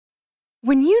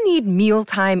When you need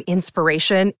mealtime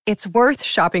inspiration, it's worth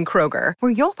shopping Kroger,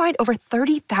 where you'll find over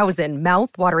 30,000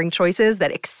 mouth-watering choices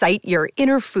that excite your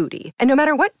inner foodie. And no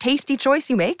matter what tasty choice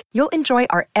you make, you'll enjoy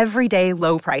our everyday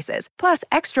low prices, plus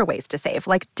extra ways to save,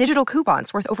 like digital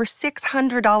coupons worth over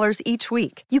 $600 each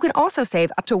week. You can also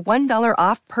save up to $1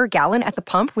 off per gallon at the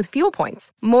pump with fuel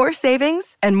points. More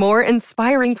savings and more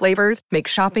inspiring flavors make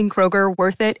shopping Kroger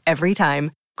worth it every time.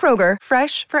 Kroger,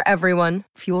 fresh for everyone.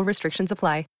 Fuel restrictions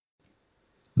apply.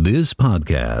 This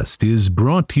podcast is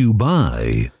brought to you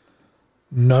by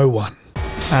no one.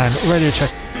 And radio check.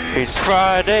 It's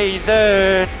Friday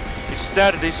then. It's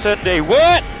Saturday, Sunday.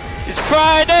 What? It's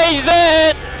Friday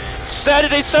then.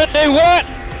 Saturday, Sunday. What?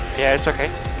 Yeah, it's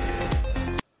okay.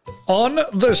 On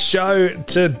the show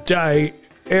today,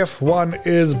 F1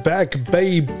 is back,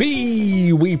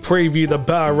 baby. We preview the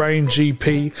Bahrain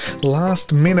GP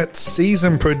last minute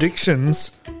season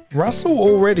predictions. Russell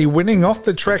already winning off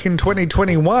the track in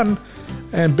 2021,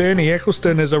 and Bernie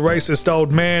Ecclestone is a racist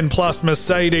old man plus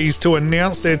Mercedes to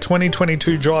announce their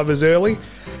 2022 drivers early,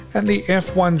 and the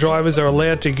F1 drivers are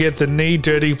allowed to get the knee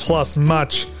dirty plus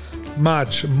much,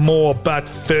 much more. But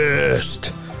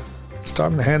first, it's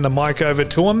time to hand the mic over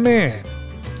to a man,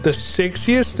 the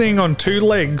sexiest thing on two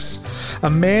legs, a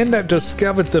man that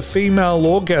discovered the female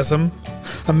orgasm,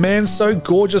 a man so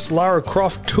gorgeous Lara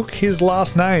Croft took his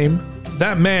last name.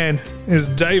 That man is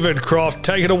David Croft.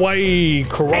 Take it away,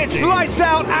 Croft. It's lights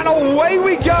out and away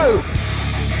we go.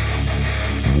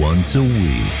 Once a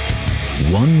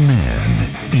week, one man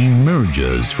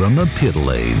emerges from the pit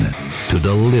lane to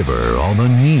deliver all the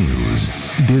news,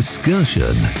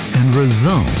 discussion, and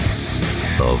results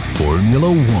of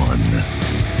Formula One.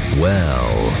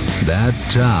 Well, that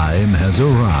time has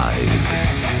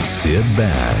arrived. Sit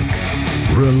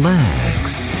back,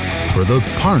 relax, for the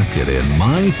Park It in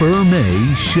My Firm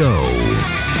A show.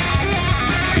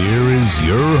 Here is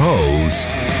your host,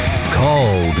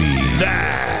 Caldy.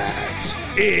 That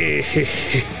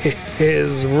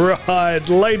is right,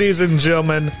 ladies and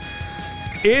gentlemen.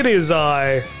 It is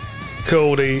I,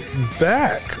 Caldy,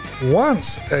 back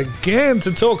once again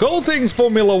to talk all things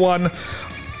Formula One.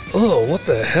 Oh, what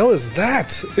the hell is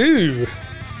that? Ooh.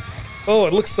 Oh,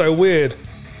 it looks so weird.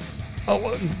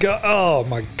 Oh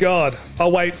my God. Oh,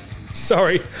 wait.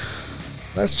 Sorry,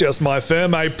 that's just my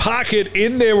Firm A. Park it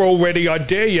in there already, I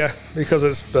dare you, because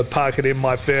it's the Park It in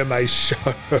My Firm A show.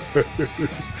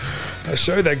 A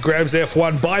show that grabs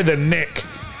F1 by the neck,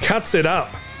 cuts it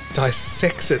up,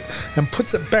 dissects it, and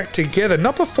puts it back together.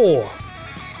 Not before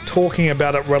talking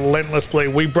about it relentlessly.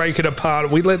 We break it apart.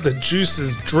 We let the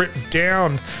juices drip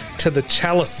down to the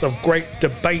chalice of great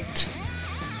debate.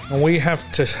 And we have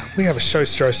a show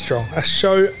so strong. A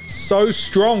show so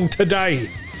strong today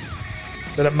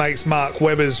that it makes Mark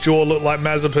Webber's jaw look like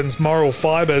Mazepin's moral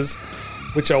fibres,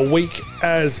 which are weak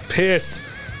as piss.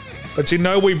 But you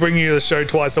know we bring you the show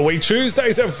twice a week,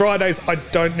 Tuesdays and Fridays. I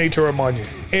don't need to remind you.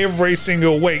 Every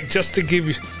single week, just to give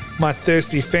you, my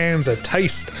thirsty fans, a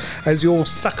taste as you'll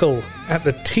suckle at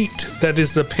the teat that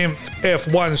is the Pimp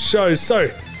F1 show. So,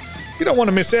 you don't want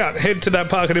to miss out. Head to that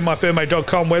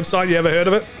parkitinmyfirma.com website. You ever heard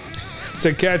of it?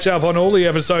 To catch up on all the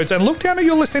episodes. And look down at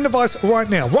your listening device right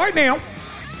now. Right now!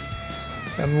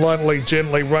 And lightly,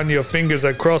 gently run your fingers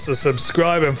across the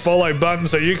subscribe and follow button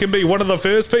so you can be one of the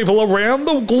first people around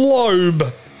the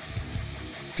globe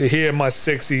to hear my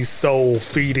sexy,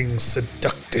 soul-feeding,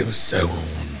 seductive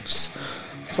sounds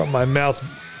from my mouth.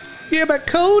 Yeah, but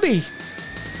Cody,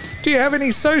 do you have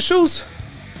any socials?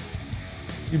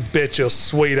 You bet your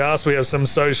sweet ass we have some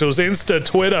socials. Insta,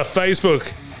 Twitter,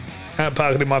 Facebook, at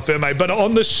Park It in My Firm A. But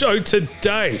on the show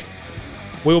today,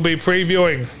 we'll be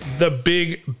previewing the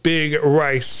big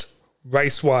race.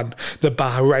 Race 1, the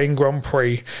Bahrain Grand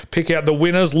Prix. Pick out the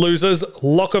winners, losers,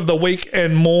 lock of the week,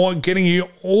 and more, getting you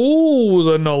all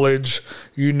the knowledge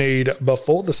you need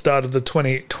before the start of the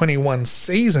 2021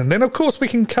 season. Then, of course, we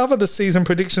can cover the season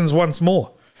predictions once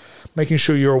more, making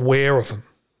sure you're aware of them.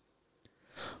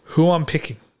 Who I'm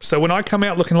picking. So when I come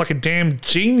out looking like a damn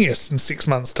genius in 6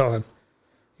 months' time,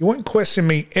 you won't question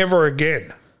me ever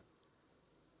again.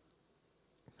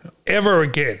 Ever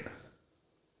again.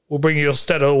 We'll bring you a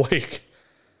stat of the week.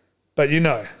 But you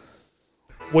know,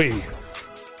 we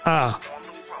are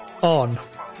on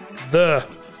the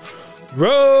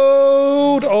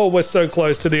road. Oh, we're so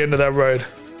close to the end of that road.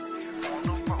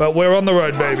 But we're on the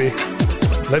road, baby.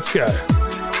 Let's go.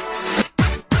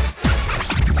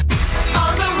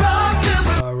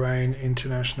 Bahrain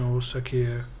International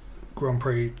Sakir Grand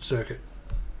Prix Circuit.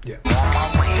 Yeah.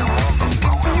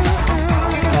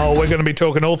 Oh, we're going to be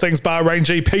talking all things Bahrain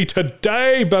GP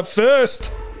today, but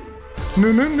first,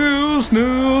 News.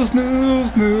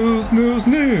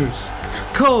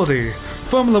 Cody,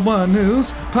 Formula One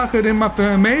news. Pocket in my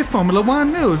Fermi, Formula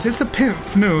One news. It's the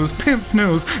Pimp news.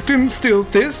 Didn't steal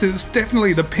this, it's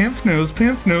definitely the Pimp news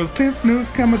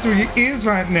coming through your ears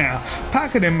right now.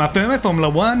 Pocket in my Fermi, Formula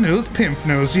One news, Pimp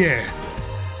news, yeah.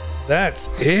 That's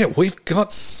it. We've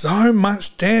got so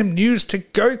much damn news to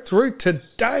go through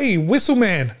today.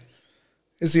 Whistleman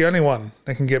is the only one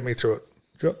that can get me through it.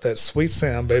 Drop that sweet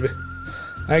sound, baby.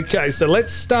 Okay, so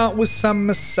let's start with some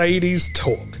Mercedes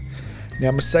talk.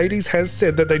 Now, Mercedes has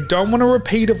said that they don't want a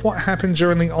repeat of what happened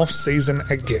during the off-season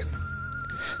again.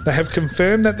 They have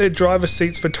confirmed that their driver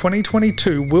seats for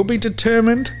 2022 will be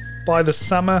determined by the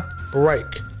summer break.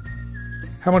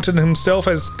 Hamilton himself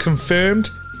has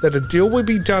confirmed that a deal would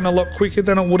be done a lot quicker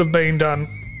than it would have been done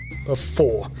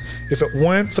before if it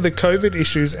weren't for the COVID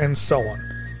issues and so on.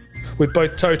 With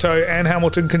both Toto and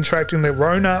Hamilton contracting their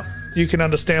Rona, you can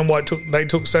understand why they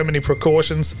took so many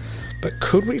precautions. But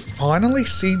could we finally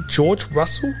see George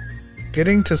Russell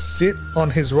getting to sit on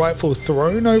his rightful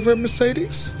throne over at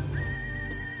Mercedes?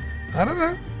 I don't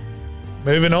know.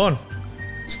 Moving on.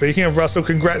 Speaking of Russell,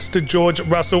 congrats to George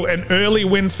Russell. An early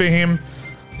win for him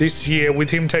this year, with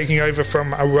him taking over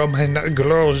from Romain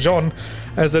Grosjean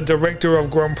as the Director of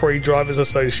Grand Prix Drivers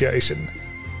Association,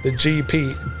 the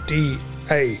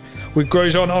GPDA. With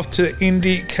Grosjean off to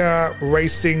IndyCar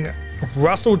Racing,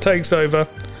 Russell takes over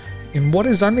in what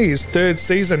is only his third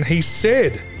season. He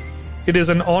said, "It is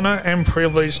an honour and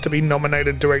privilege to be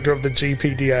nominated Director of the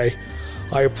GPDA.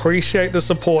 I appreciate the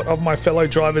support of my fellow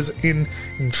drivers in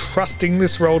entrusting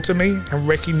this role to me and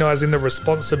recognising the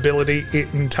responsibility it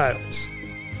entails."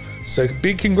 So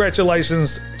big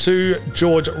congratulations to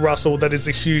George Russell. That is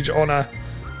a huge honour,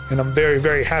 and I'm very,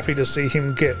 very happy to see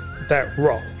him get that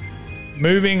role.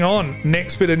 Moving on,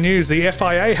 next bit of news. The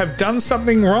FIA have done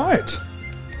something right.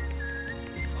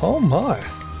 Oh my,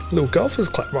 little golfer's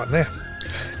clap right there.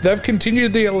 They've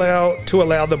continued to allow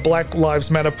the Black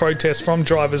Lives Matter protest from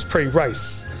drivers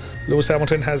pre-race. Lewis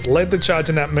Hamilton has led the charge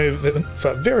in that movement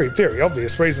for very, very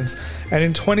obvious reasons. And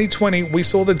in 2020, we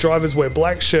saw the drivers wear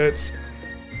black shirts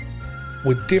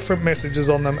with different messages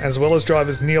on them, as well as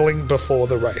drivers kneeling before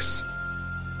the race.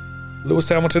 Lewis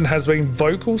Hamilton has been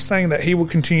vocal, saying that he will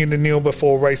continue to kneel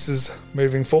before races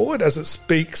moving forward as it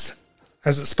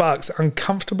sparks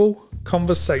uncomfortable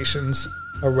conversations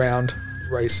around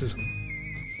racism.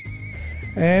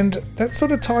 And that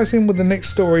sort of ties in with the next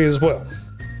story as well.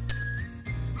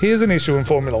 Here's an issue in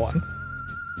Formula One.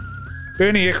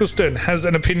 Bernie Ecclestone has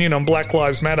an opinion on Black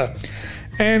Lives Matter.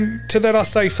 And to that I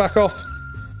say, fuck off.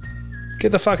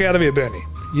 Get the fuck out of here, Bernie.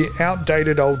 You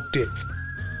outdated old dick.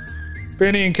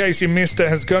 Bernie, in case you missed it,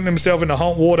 has gotten himself into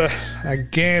hot water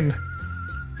again.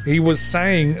 He was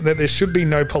saying that there should be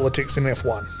no politics in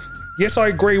F1. Yes, I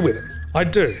agree with him. I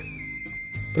do.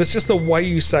 But it's just the way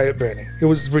you say it, Bernie. It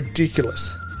was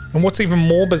ridiculous. And what's even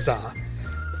more bizarre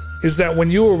is that when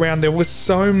you were around, there was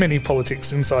so many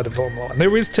politics inside of Formula 1.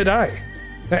 There is today.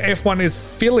 That F1 is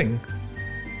filling.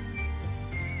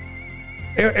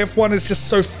 F1 is just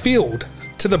so filled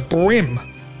to the brim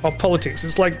of politics.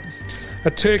 It's like a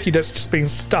turkey that's just been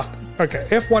stuffed. Okay,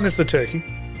 F1 is the turkey.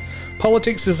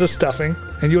 Politics is the stuffing,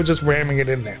 and you're just ramming it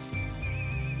in there.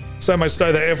 So much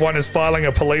so that F1 is filing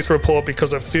a police report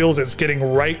because it feels it's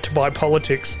getting raped by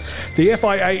politics. The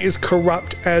FIA is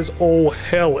corrupt as all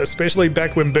hell, especially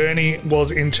back when Bernie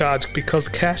was in charge, because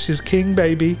cash is king,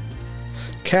 baby.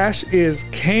 Cash is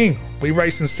king. We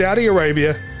race in Saudi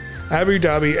Arabia, Abu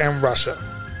Dhabi, and Russia.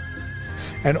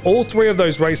 And all three of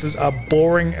those races are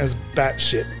boring as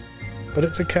batshit. But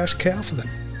it's a cash cow for them.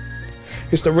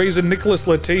 It's the reason Nicholas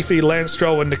Latifi, Lance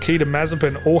Stroll, and Nikita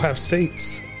Mazepin all have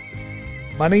seats.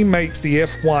 Money makes the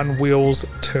F1 wheels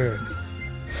turn.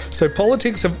 So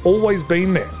politics have always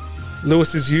been there.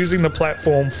 Lewis is using the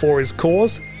platform for his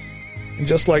cause. And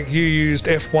just like you used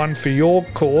F1 for your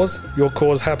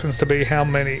cause happens to be how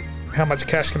much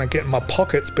cash can I get in my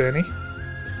pockets, Bernie?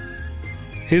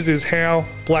 His is how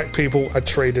black people are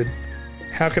treated.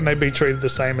 How can they be treated the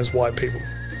same as white people?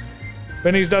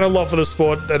 Bernie's done a lot for the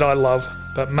sport that I love,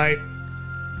 but mate,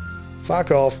 fuck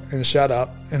off and shut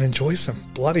up and enjoy some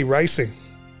bloody racing.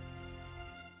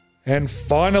 And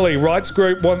finally, Rights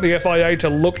Group want the FIA to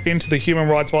look into the human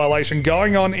rights violation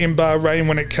going on in Bahrain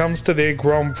when it comes to their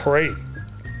Grand Prix.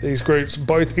 These groups,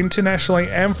 both internationally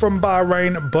and from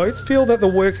Bahrain, both feel that the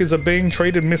workers are being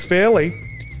treated misfairly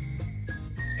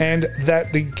and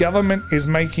that the government is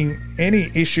making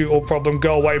any issue or problem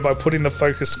go away by putting the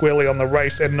focus squarely on the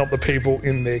race and not the people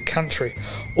in their country.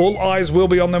 All eyes will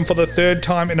be on them for the third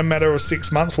time in a matter of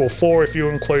 6 months, well 4 if you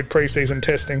include pre-season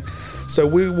testing. So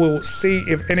we will see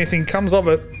if anything comes of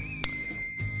it.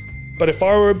 But if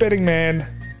I were a betting man,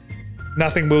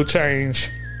 nothing will change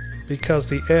because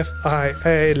the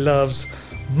FIA loves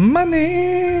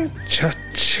money.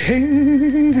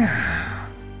 Cha-ching.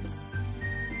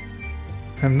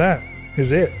 And that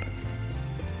is it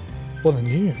for the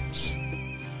news.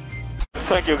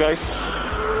 Thank you, guys.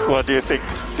 What do you think?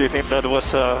 Do you think that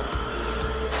was a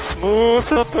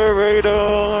smooth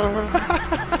operator?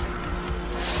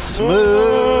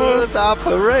 Smooth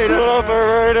operator.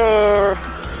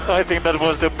 I think that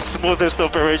was the smoothest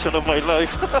operation of my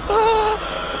life.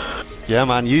 Yeah,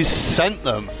 man, you sent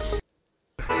them.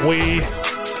 We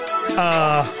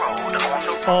are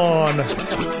on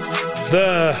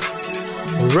the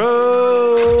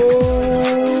road,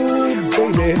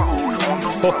 baby.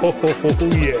 Oh,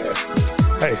 yeah.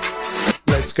 Hey,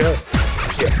 let's go.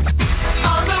 Yeah.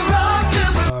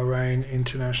 Bahrain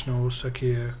International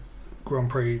Sakir Grand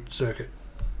Prix Circuit.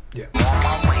 Yeah.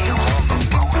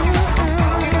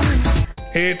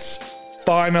 It's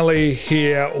finally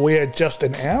here. We are just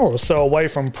an hour or so away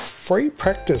from free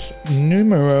practice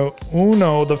numero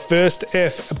uno, the first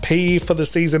FP for the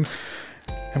season.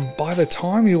 And by the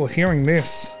time you were hearing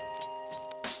this,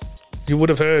 you would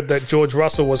have heard that George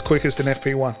Russell was quickest in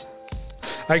FP1.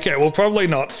 Okay, well, probably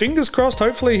not. Fingers crossed,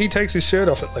 hopefully he takes his shirt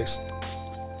off at least.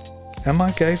 Am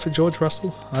I gay for George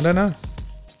Russell? I don't know.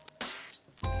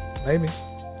 Maybe.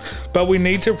 But we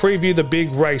need to preview the big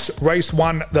race. Race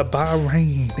 1, the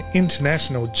Bahrain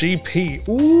International GP.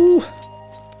 Ooh.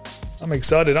 I'm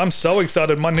excited. I'm so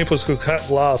excited. My nipples could cut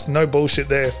glass. No bullshit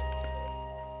there.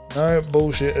 No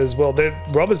bullshit as well.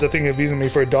 Robbers are thinking of using me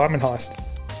for a diamond heist.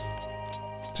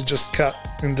 To just cut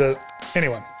into...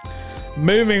 Anyway.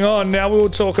 Moving on. Now we will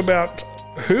talk about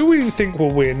who we think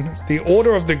will win, the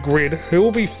order of the grid, who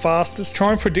will be fastest,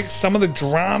 try and predict some of the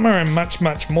drama and much,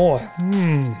 much more.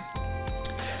 I'm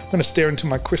going to stare into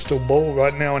my crystal ball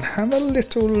right now and have a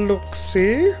little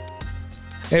look-see.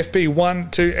 FP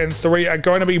 1, 2 and 3 are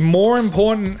going to be more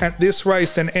important at this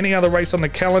race than any other race on the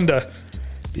calendar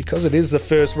because it is the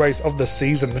first race of the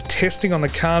season. The testing on the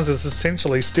cars is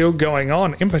essentially still going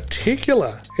on, in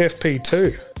particular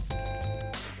FP2,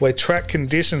 where track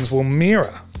conditions will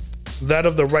mirror that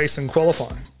of the race and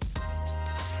qualifying.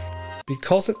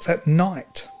 Because it's at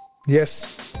night.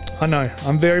 Yes, I know,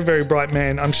 I'm very, very bright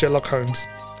man. I'm Sherlock Holmes.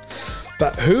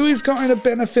 But who is going to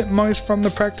benefit most from the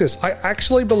practice? I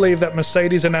actually believe that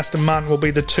Mercedes and Aston Martin will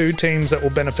be the two teams that will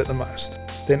benefit the most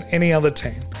than any other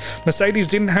team. Mercedes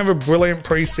didn't have a brilliant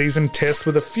pre-season test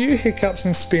with a few hiccups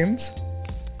and spins.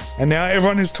 And now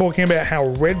everyone is talking about how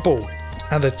Red Bull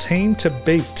are the team to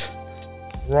beat.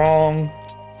 Wrong.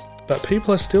 But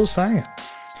people are still saying it.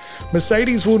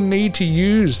 Mercedes will need to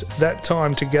use that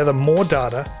time to gather more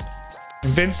data,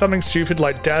 invent something stupid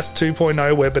like DAS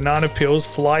 2.0 where banana peels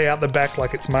fly out the back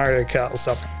like it's Mario Kart or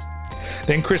something.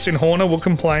 Then Christian Horner will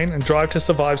complain and Drive to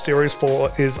Survive Series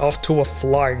 4 is off to a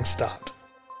flying start.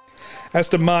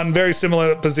 Aston Martin, very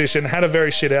similar position, had a very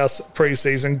shit-house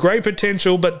pre-season. Great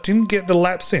potential, but didn't get the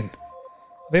laps in.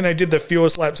 I think they did the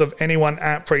fewest laps of anyone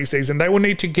at pre-season. They will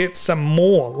need to get some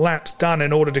more laps done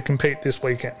in order to compete this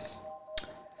weekend.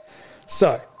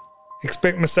 So,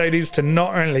 expect Mercedes to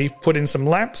not only put in some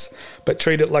laps, but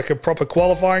treat it like a proper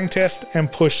qualifying test and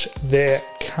push their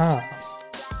car.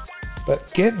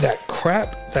 But get that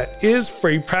crap that is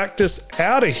free practice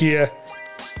out of here.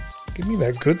 Give me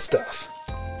that good stuff.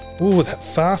 Ooh, that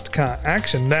fast car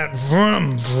action, that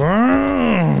vroom,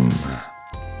 vroom.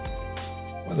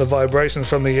 The vibrations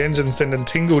from the engine send a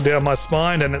tingle down my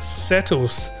spine and it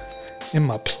settles in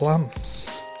my plums.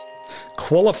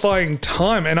 Qualifying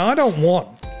time, and I don't want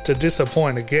to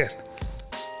disappoint again.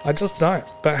 I just don't.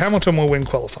 But Hamilton will win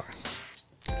qualifying.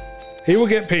 He will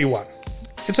get P1.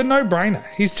 It's a no-brainer.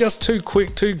 He's just too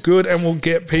quick, too good, and will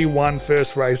get P1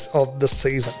 first race of the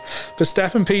season.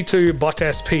 Verstappen P2,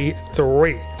 Bottas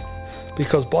P3.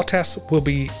 Because Bottas will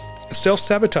be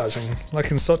self-sabotaging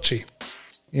like in Sochi.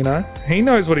 You know, he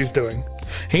knows what he's doing.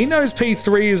 He knows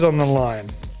P3 is on the line.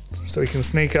 So he can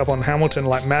sneak up on Hamilton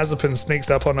like Mazepin sneaks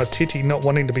up on a titty not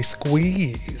wanting to be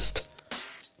squeezed.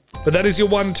 But that is your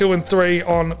 1, 2 and 3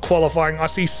 on qualifying. I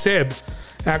see Seb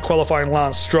out qualifying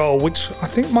Lance Stroll, which I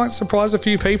think might surprise a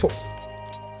few people.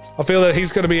 I feel that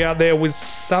he's going to be out there with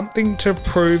something to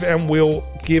prove and will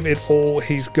give it all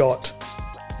he's got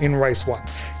in race 1.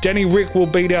 Danny Rick will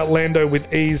beat out Lando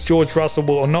with ease. George Russell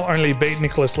will not only beat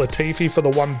Nicholas Latifi for the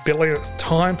 1 billionth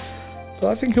time, but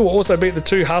I think he will also beat the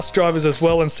 2 Haas drivers as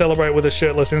well and celebrate with a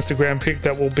shirtless Instagram pic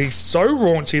that will be so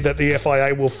raunchy that the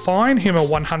FIA will fine him a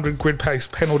 100 grid pace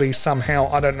penalty somehow.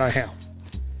 I don't know how.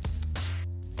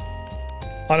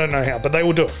 But they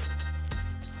will do it.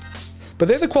 But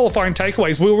they're the qualifying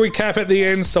takeaways. We'll recap at the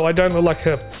end, so I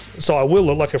will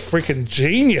look like a freaking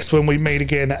genius when we meet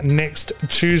again next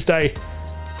Tuesday.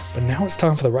 But now it's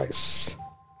time for the race.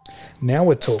 Now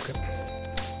we're talking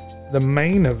the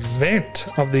main event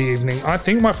of the evening. I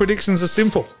think my predictions are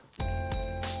simple.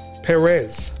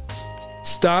 Perez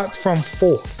starts from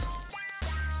 4th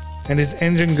and his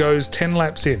engine goes 10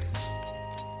 laps in.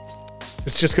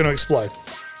 It's just going to explode.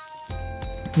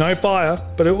 No fire,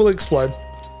 but it will explode.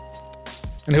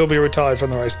 And he'll be retired from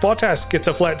the race. Bottas gets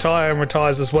a flat tyre and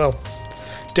retires as well.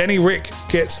 Danny Rick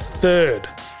gets 3rd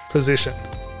position.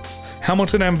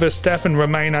 Hamilton and Verstappen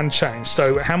remain unchanged.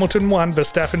 So Hamilton 1,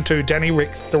 Verstappen 2, Danny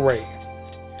Rick 3.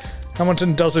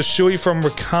 Hamilton does a shoey from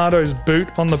Ricciardo's boot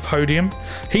on the podium.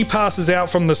 He passes out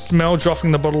from the smell, dropping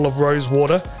the bottle of rose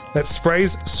water that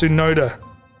sprays Tsunoda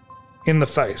in the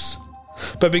face.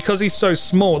 But because he's so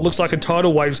small, it looks like a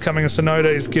tidal wave's coming and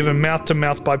Tsunoda is given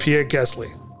mouth-to-mouth by Pierre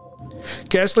Gasly.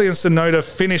 Gasly and Tsunoda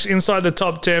finish inside the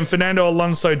top 10. Fernando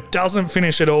Alonso doesn't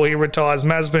finish at all. He retires.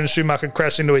 Mazepin and Schumacher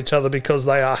crash into each other because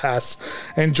they are Haas.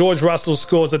 And George Russell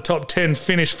scores a top 10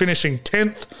 finish, finishing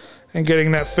 10th and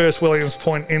getting that first Williams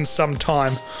point in some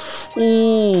time.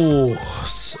 Ooh,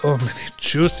 so many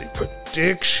juicy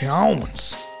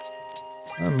predictions.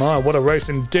 Oh my, what a race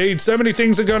indeed. So many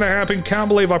things are going to happen. Can't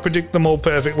believe I predict them all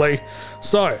perfectly.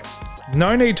 So,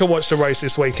 no need to watch the race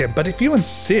this weekend, but if you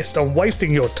insist on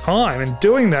wasting your time and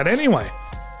doing that anyway,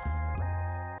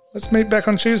 let's meet back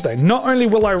on Tuesday. Not only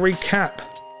will I recap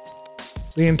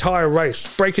the entire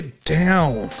race, break it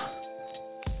down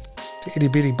to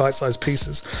itty-bitty bite-sized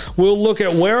pieces, we'll look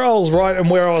at where I was right and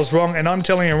where I was wrong, and I'm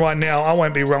telling you right now, I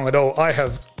won't be wrong at all. I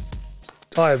have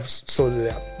sorted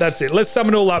it out. That's it. Let's sum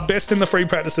it all up. Best in the free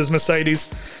practices,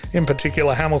 Mercedes, in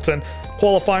particular Hamilton.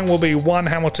 Qualifying will be 1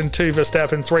 Hamilton, 2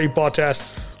 Verstappen, 3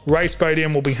 Bottas. Race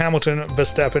podium will be Hamilton,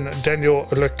 Verstappen, Daniel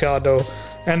Ricciardo.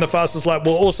 And the fastest lap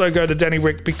will also go to Danny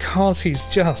Rick because he's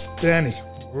just Danny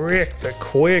Rick the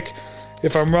Quick.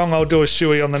 If I'm wrong, I'll do a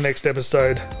shoey on the next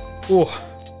episode. Ooh,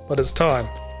 but it's time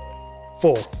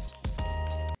for...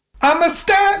 I'm a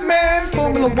stat man,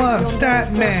 Formula One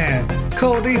stat man.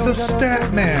 Cody's a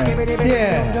stat man.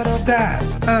 Yeah,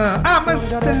 stats. I'm a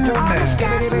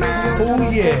stat man. Oh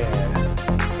yeah.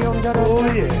 Oh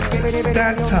yeah.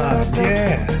 Stat time.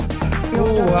 Yeah.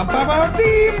 Oh,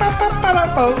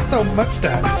 so much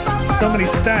stats. So many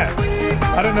stats.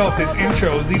 I don't know if this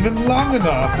intro is even long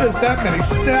enough. There's that many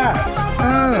stats.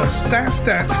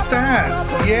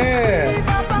 Stats. Yeah.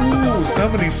 Ooh, so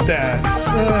many stats.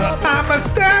 I'm a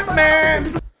stat man.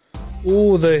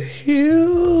 Ooh, the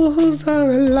hills are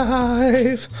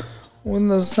alive when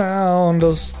the sound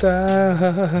of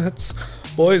stats.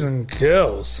 Boys and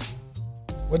girls,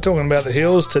 we're talking about the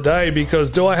hills today because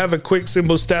do I have a quick,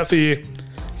 simple stat for you?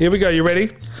 Here we go. You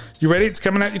ready? You ready? It's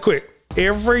coming at you quick.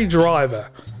 Every driver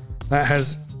that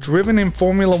has driven in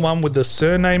Formula One with the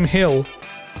surname Hill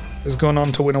has gone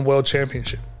on to win a world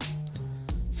championship.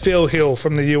 Phil Hill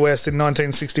from the US in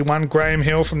 1961, Graham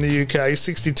Hill from the UK,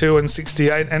 62 and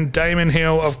 68, and Damon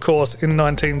Hill, of course, in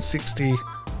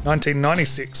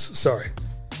 1996.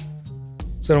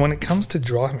 So when it comes to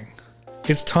driving,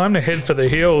 it's time to head for the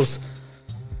hills.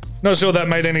 Not sure that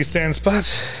made any sense, but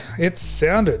it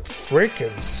sounded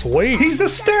freaking sweet. He's a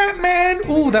stat man.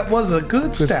 Ooh, that was a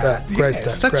good stat. Great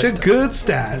stat. Such a good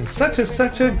stat.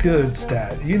 Such a good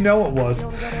stat. You know it was.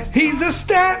 He's a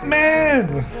stat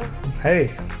man. Hey,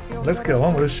 let's go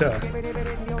on with the show.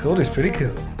 Cody's pretty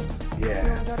cool. Yeah.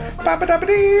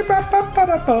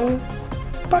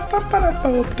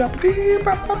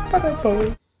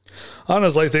 I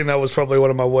honestly think that was probably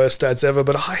one of my worst stats ever,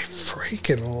 but I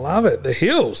freaking love it. The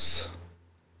hills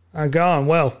are going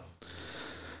well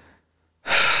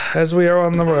as we are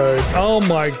on the road. Oh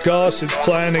my gosh, it's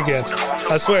playing again.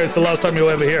 I swear it's the last time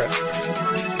you'll ever hear it.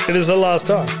 It is the last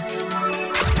time.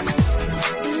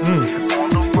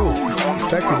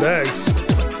 Pack your bags.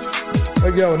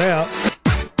 We're going out.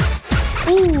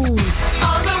 Ooh.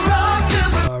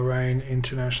 Bahrain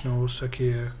International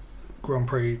Circuit Grand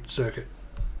Prix Circuit.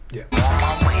 Yeah.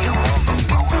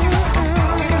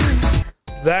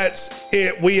 That's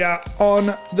it. We are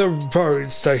on the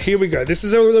road. So here we go. This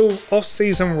is a little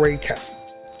off-season recap.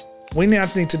 We now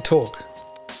need to talk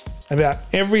about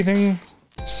everything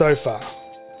so far.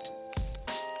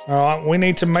 All right. We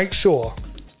need to make sure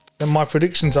that my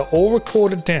predictions are all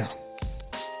recorded down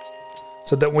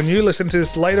so that when you listen to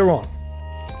this later on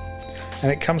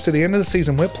and it comes to the end of the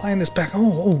season, we're playing this back.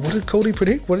 Oh, what did Cody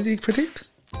predict? What did he predict?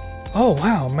 Oh,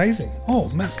 wow, amazing. Oh,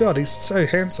 my God, he's so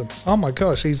handsome. Oh, my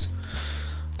gosh, he's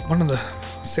one of the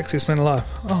sexiest men alive.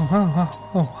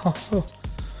 Oh.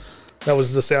 That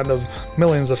was the sound of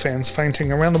millions of fans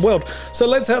fainting around the world. So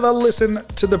let's have a listen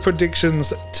to the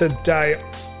predictions today.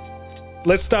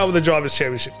 Let's start with the Drivers'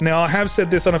 Championship. Now, I have said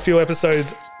this on a few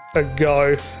episodes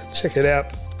ago. Check it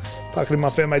out.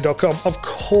 parkitInMyFairmate.com. Of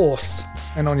course,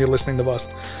 and on your listening device,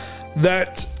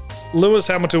 that Lewis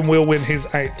Hamilton will win his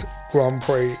 8th Grand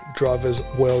Prix Drivers'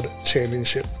 World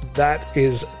Championship. That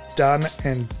is done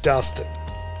and dusted.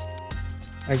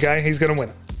 Okay, he's going to win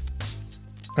it.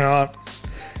 All right.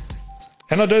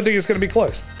 And I don't think it's going to be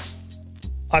close.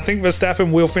 I think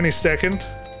Verstappen will finish second,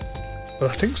 but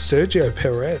I think Sergio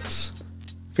Perez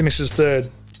finishes third.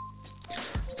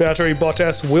 Valtteri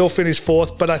Bottas will finish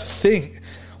fourth, but I think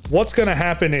what's going to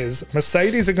happen is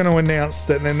Mercedes are going to announce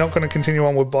that they're not going to continue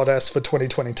on with Bottas for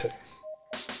 2022.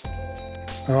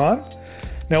 All right.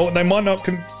 Now, they might not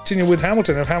continue with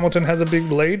Hamilton. If Hamilton has a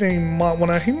big lead, he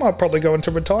might probably go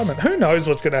into retirement. Who knows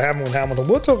what's going to happen with Hamilton?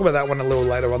 We'll talk about that one a little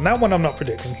later on. That one I'm not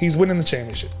predicting. He's winning the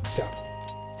championship. Done.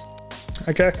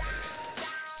 Okay.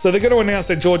 So they're going to announce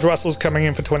that George Russell's coming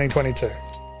in for 2022.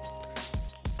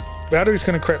 Valtteri's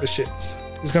going to crack the shits.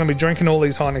 He's going to be drinking all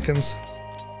these Heinekens,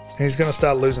 and he's going to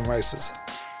start losing races.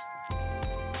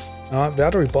 All right,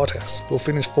 Valtteri Bottas will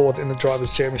finish fourth in the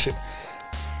Drivers' Championship.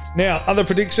 Now, other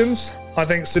predictions. I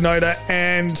think Tsunoda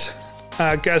and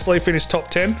Gasly finish top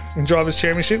 10 in Drivers'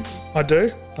 Championship. I do.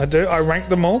 I rank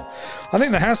them all. I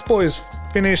think the Haas boys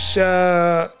finish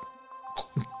dead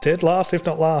last, if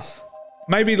not last.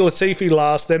 Maybe Latifi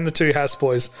last, then the two Haas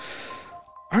boys.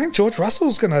 I think George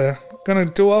Russell's gonna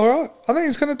do all right. I think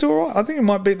he's gonna do all right. I think he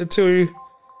might beat the two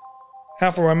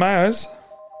Alfa Romeos.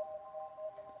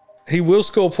 He will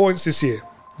score points this year.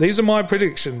 These are my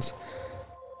predictions.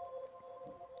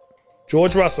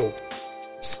 George Russell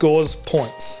scores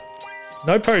points.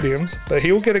 No podiums, but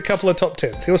he'll get a couple of top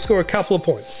 10s. He'll score a couple of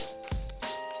points.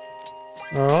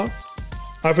 All right.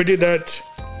 I predict that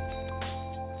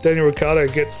Daniel Ricciardo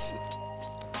gets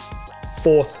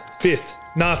fifth.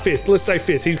 Let's say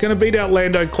fifth. He's going to beat out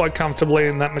Lando quite comfortably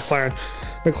in that McLaren.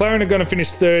 McLaren are going to finish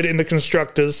third in the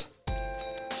Constructors.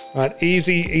 All right,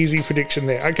 easy prediction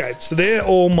there. Okay, so they're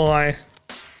all my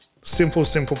simple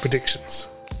predictions.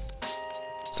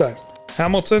 So,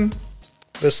 Hamilton,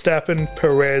 Verstappen,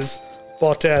 Perez,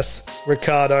 Bottas,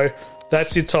 Ricciardo.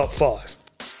 That's your top 5.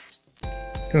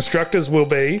 Constructors will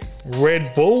be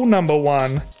Red Bull number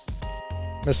 1,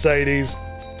 Mercedes,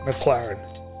 McLaren.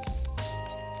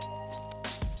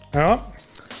 All right.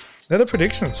 They're the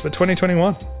predictions for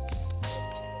 2021.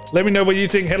 Let me know what you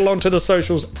think. Head along to the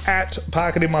socials at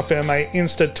parkitInMyFairmate,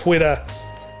 Insta, Twitter,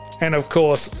 and of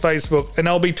course, Facebook. And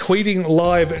I'll be tweeting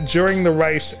live during the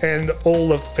race and all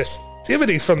the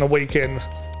festivities from the weekend.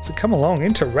 So come along,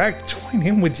 interact, join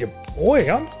in with your boy.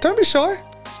 Don't be shy.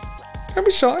 Don't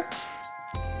be shy.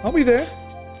 I'll be there.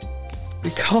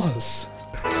 Because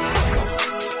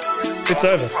it's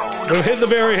over. We've hit the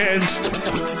very end.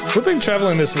 We've been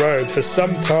traveling this road for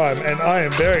some time, and I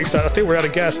am very excited. I think we're out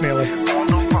of gas nearly.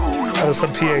 Out of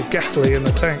some Pierre Gasly in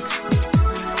the tank.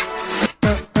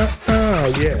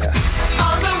 Oh, yeah.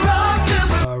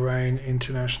 Bahrain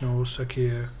International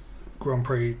Sakir Grand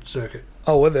Prix Circuit.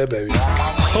 Oh, we're there, baby.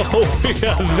 Oh, we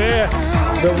are there.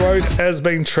 The road has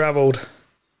been travelled.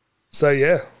 So,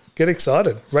 yeah, get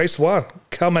excited. Race 1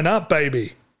 coming up,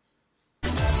 baby.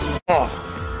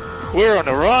 Oh, we're on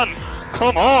a run.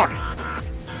 Come on.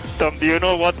 Do you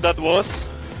know what that was?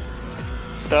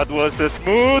 That was a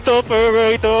smooth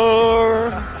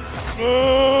operator.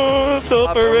 Smooth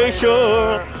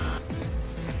operation.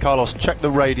 Carlos, check the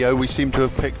radio. We seem to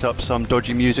have picked up some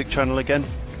dodgy music channel again.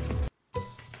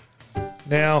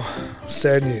 Now,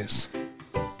 sad news.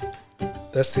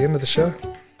 That's the end of the show.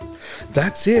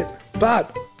 That's it.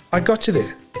 But I got you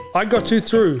there. I got you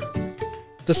through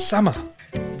the summer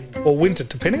or winter,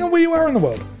 depending on where you are in the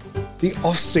world. The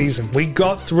off season. We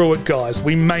got through it, guys.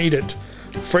 We made it.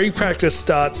 Free practice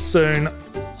starts soon.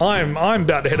 I'm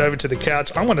about to head over to the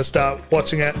couch. I want to start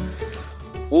watching it.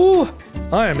 Ooh,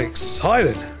 I am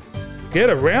excited.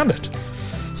 Get around it.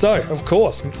 So, of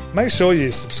course, make sure you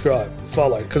subscribe,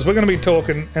 follow, because we're going to be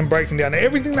talking and breaking down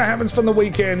everything that happens from the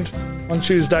weekend on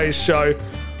Tuesday's show.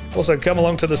 Also, come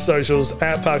along to the socials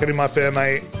at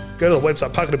parkitInMyFairmate. Go to the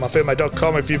website,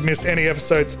 parkitInMyFairmate.com if you've missed any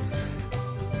episodes.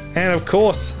 And, of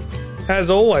course, as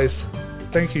always,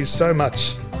 thank you so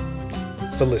much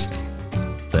for listening.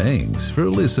 Thanks for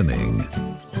listening.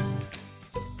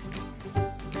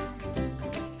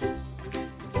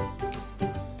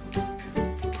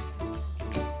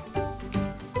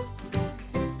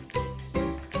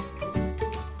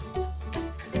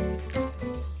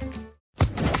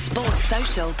 Sports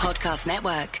Social Podcast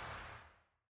Network.